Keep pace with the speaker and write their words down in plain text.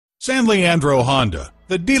San Leandro Honda,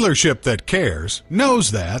 the dealership that cares,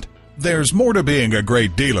 knows that there's more to being a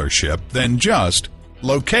great dealership than just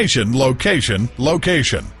location, location,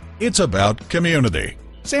 location. It's about community.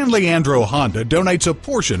 San Leandro Honda donates a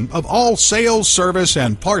portion of all sales, service,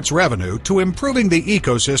 and parts revenue to improving the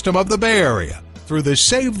ecosystem of the Bay Area through the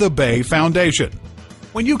Save the Bay Foundation.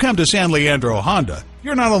 When you come to San Leandro Honda,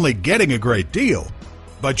 you're not only getting a great deal,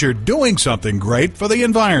 but you're doing something great for the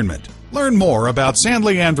environment. Learn more about San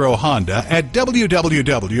Leandro Honda at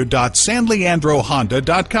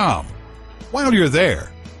www.sanleandrohonda.com. While you're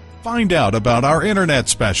there, find out about our internet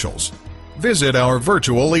specials. Visit our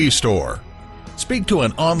virtual e-store. Speak to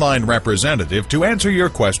an online representative to answer your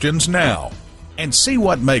questions now and see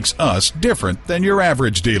what makes us different than your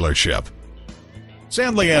average dealership.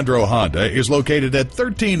 San Leandro Honda is located at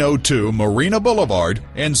 1302 Marina Boulevard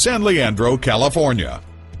in San Leandro, California.